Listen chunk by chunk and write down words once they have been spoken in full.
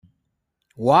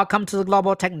Welcome to the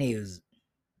Global Tech News.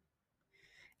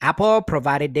 Apple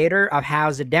provided data of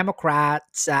House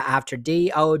Democrats after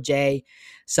DOJ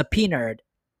subpoenaed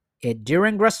it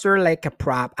during Restore Lake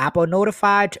prop. Apple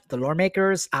notified the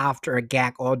lawmakers after a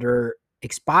gag order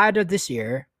expired this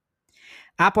year.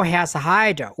 Apple has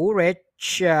hired Ulrich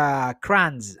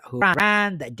Kranz, who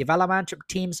ran the development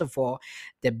teams for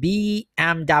the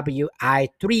BMW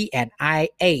i3 and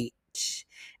i8,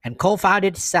 and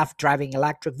co-founded self-driving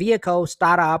electric vehicle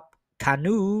startup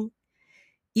Canoo.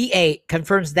 EA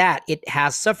confirms that it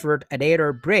has suffered a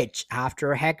data breach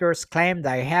after hackers claim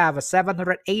they have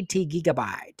 780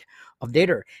 gigabyte of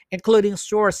data, including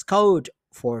source code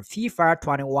for FIFA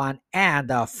 21 and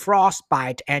the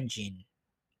Frostbite engine.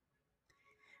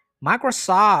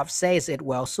 Microsoft says it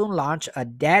will soon launch a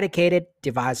dedicated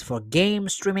device for game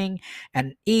streaming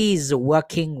and is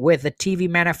working with the TV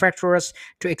manufacturers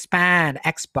to expand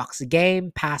Xbox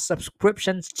Game Pass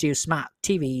subscriptions to smart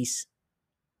TVs.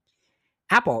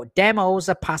 Apple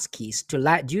demos passkeys to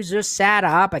let users set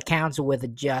up accounts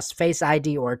with just Face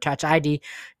ID or Touch ID,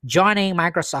 joining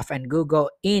Microsoft and Google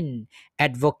in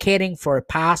advocating for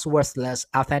passwordless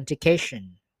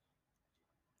authentication.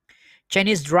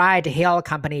 Chinese ride-hail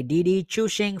company Didi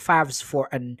Chuxing files for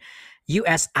an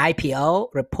U.S. IPO,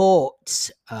 reports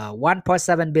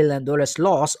 $1.7 billion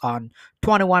loss on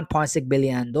 $21.6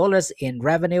 billion in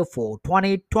revenue for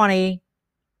 2020.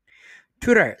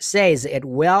 Twitter says it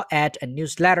will add a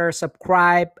newsletter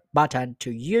subscribe button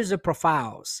to user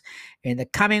profiles in the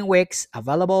coming weeks,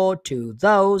 available to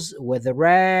those with a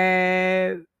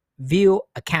review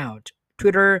account.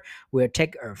 Twitter will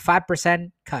take a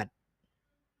 5% cut.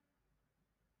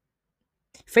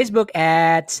 Facebook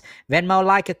adds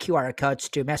Venmo-like QR codes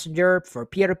to Messenger for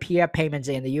peer-to-peer payments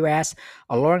in the US,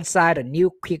 alongside a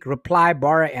new quick reply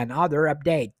bar and other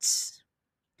updates.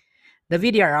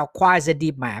 NVIDIA acquires a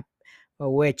DeepMap,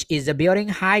 which is building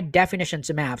high-definition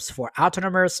maps for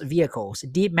autonomous vehicles.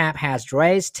 DeepMap has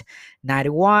raised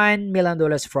 $91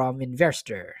 million from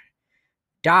investor.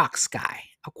 Dark Sky,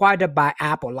 acquired by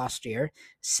Apple last year,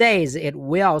 says it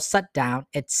will shut down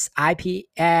its API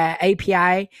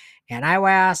and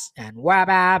iOS and web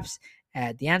apps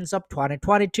at the end of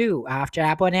 2022 after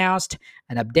Apple announced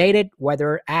an updated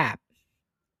weather app.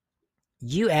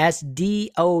 US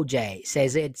DOJ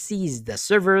says it seized the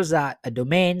servers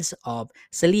domains of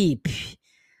Sleep,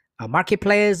 a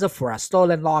marketplace for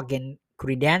stolen login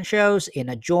credentials in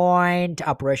a joint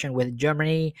operation with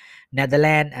Germany,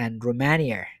 Netherlands, and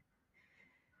Romania.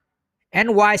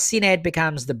 NY Senate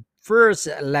becomes the first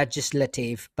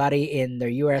legislative body in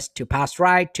the U.S. to pass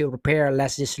right to repair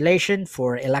legislation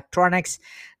for electronics.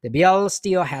 The bill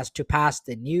still has to pass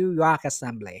the New York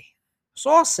Assembly.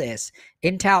 Sources: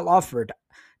 Intel offered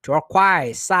to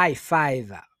acquire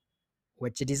Sci5,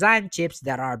 which design chips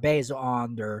that are based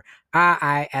on their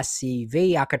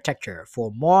RISC-V architecture,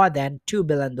 for more than $2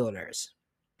 billion.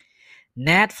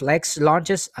 Netflix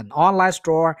launches an online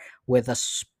store with a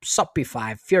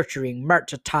Shopify featuring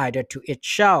merch tied to its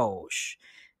shows,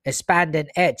 expanding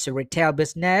its retail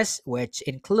business, which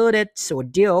included a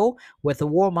deal with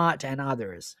Walmart and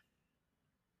others.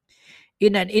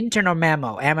 In an internal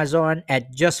memo, Amazon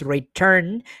had just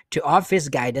returned to office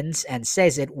guidance and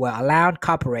says it will allow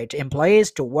corporate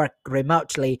employees to work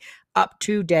remotely up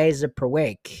to 2 days per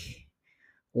week.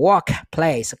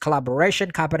 Workplace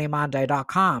collaboration company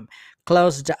Monday.com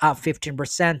closed up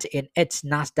 15% in its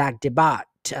Nasdaq debut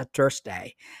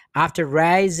Thursday after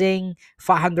raising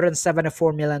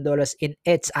 $574 million in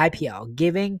its IPO,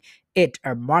 giving it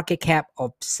a market cap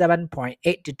of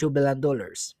 $7.82 billion.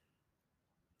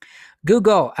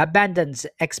 Google abandons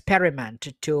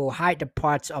experiment to hide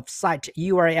parts of site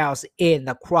URLs in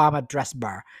the Chrome address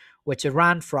bar, which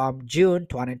ran from June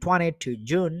 2020 to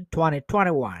June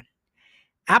 2021.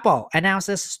 Apple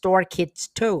announces StoreKit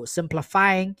 2,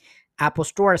 simplifying Apple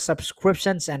Store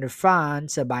subscriptions and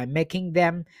refunds by making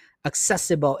them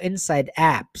accessible inside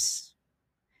apps.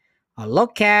 A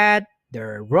look at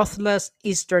the ruthless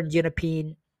Eastern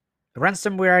European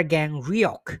ransomware gang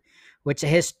Ryuk, which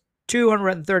has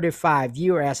 235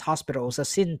 U.S. hospitals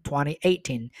since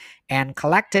 2018 and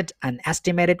collected an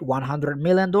estimated $100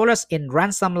 million in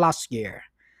ransom last year.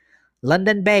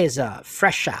 London-based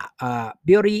Fresha,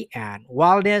 beauty and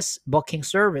wellness booking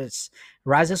service,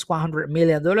 raises $100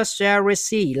 million Series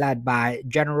C led by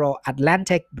General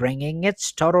Atlantic, bringing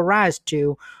its total rise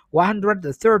to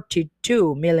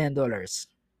 $132 million.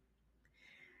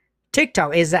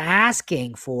 TikTok is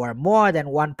asking for more than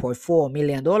 $1.4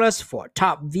 million for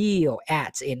top video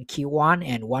ads in Q1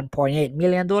 and $1.8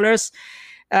 million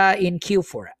in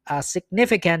Q4, a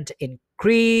significant increase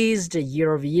increased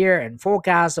year over year and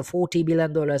forecast of $40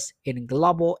 billion in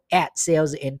global ad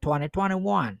sales in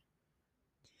 2021.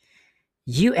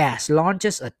 US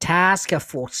launches a task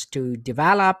force to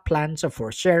develop plans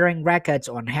for sharing records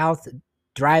on health,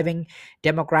 driving,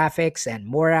 demographics, and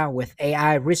more with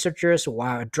AI researchers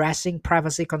while addressing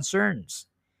privacy concerns.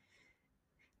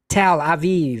 Tel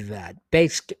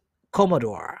Aviv-based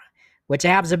Commodore, which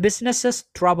helps businesses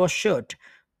troubleshoot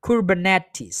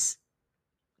Kubernetes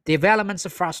developments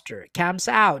faster, comes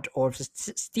out of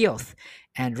stealth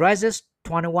and raises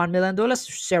 $21 million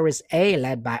Series A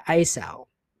led by ASL.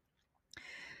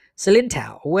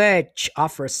 Celintel, which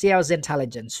offers sales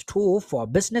intelligence tool for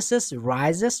businesses,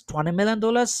 rises $20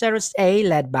 million Series A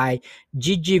led by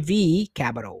GGV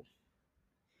Capital.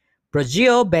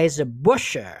 Brazil-based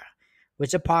Busher,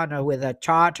 which partners with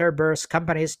charter bus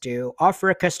companies to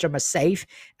offer customers safe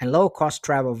and low-cost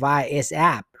travel via its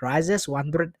app, rises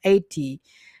 $138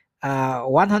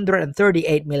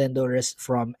 million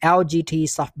from LGT,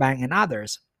 SoftBank, and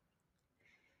others.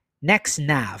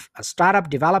 NextNav, a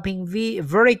startup developing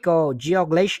vertical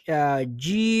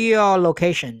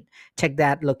geolocation tech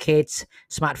that locates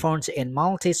smartphones in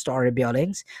multi-story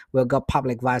buildings, will go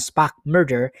public via SPAC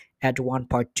merger at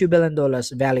 $1.2 billion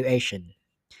valuation.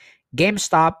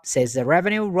 GameStop says the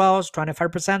revenue rose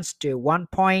 25% to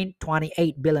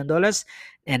 $1.28 billion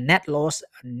and net loss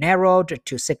narrowed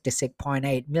to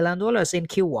 $66.8 million in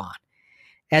Q1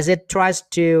 as it tries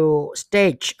to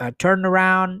stage a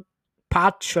turnaround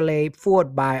partially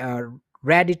fueled by a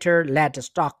Redditor-led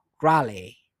stock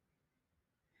rally.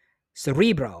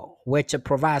 Cerebro, which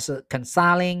provides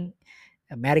counseling,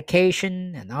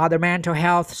 medication, and other mental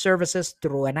health services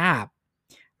through an app,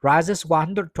 rises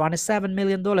 $127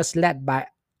 million led by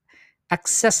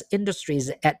Access Industries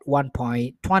at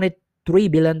 $1.23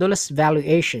 billion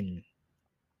valuation.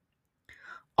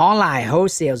 Online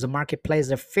wholesale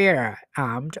marketplace Fair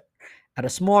armed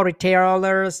at small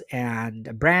retailers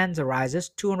and brands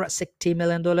rises $260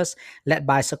 million led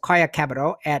by Sequoia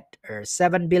Capital at a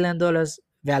 $7 billion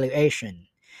valuation.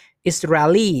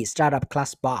 Israeli startup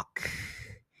ClassBox,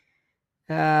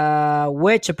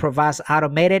 which provides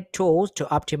automated tools to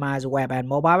optimize web and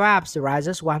mobile apps,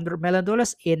 rises $100 million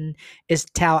in its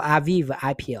Tel Aviv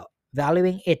IPO,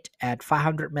 valuing it at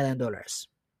 $500 million.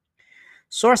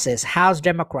 Sources: House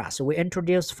Democrats will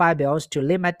introduce 5 bills to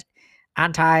limit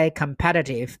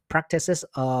anti-competitive practices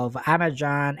of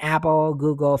Amazon, Apple,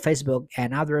 Google, Facebook,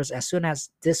 and others as soon as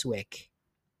this week.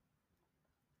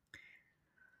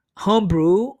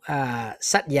 Homebrew,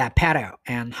 Satya Patel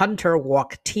and Hunter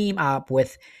Walk team up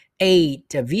with 8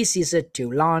 VCs to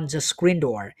launch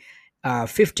Screendoor, a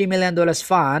 $50 million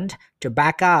fund to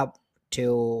back up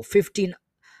to 15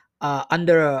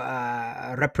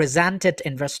 underrepresented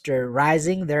investors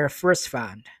raising their first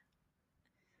fund.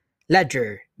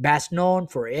 Ledger, best known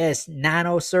for its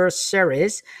NanoSearch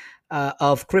series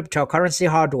of cryptocurrency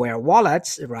hardware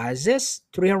wallets, rises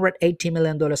 $380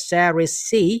 million Series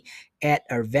C at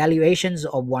a valuations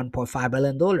of $1.5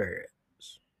 billion.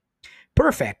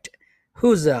 Perfect,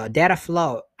 whose data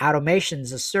flow automation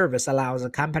service allows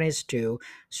companies to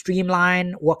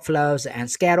streamline workflows and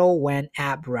schedule when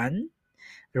app run,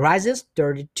 rises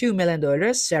 $32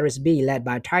 million Series B led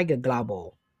by Tiger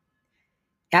Global.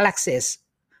 Alexis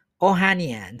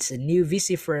Ohanian's new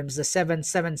VC firm's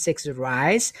 776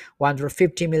 rise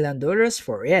 $150 million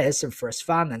for its first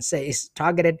fund and says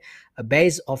targeted a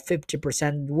base of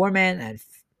 50% women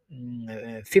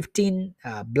and 15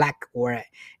 Black or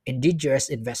indigenous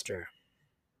investor.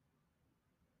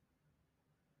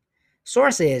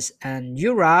 Sources: and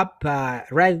Europe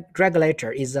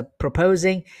regulator is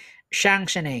proposing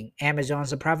sanctioning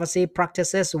Amazon's privacy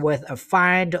practices with a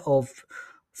fine of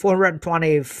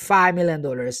 $425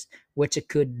 million, which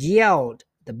could yield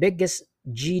the biggest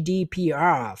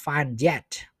GDPR fine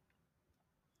yet.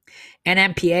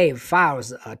 NMPA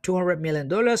files a $200 million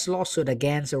lawsuit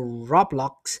against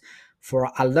Roblox for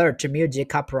alert music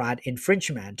copyright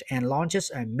infringement and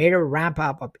launches a major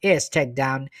ramp-up of its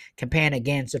takedown campaign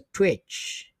against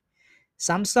Twitch.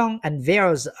 Samsung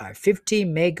unveils a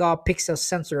 50-megapixel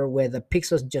sensor with a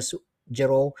pixels just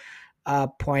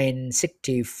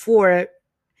 0.64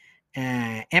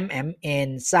 mm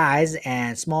in size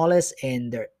and smallest in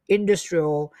the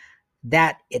industrial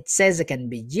that it says it can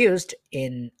be used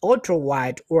in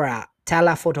ultra-wide or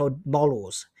telephoto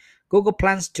models. Google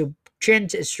plans to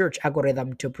change its search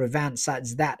algorithm to prevent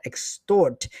sites that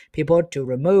extort people to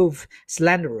remove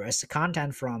slanderous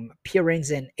content from appearing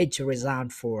in each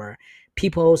result for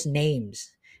people's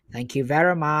names. Thank you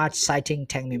very much. Citing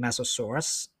Tengmi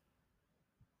Source.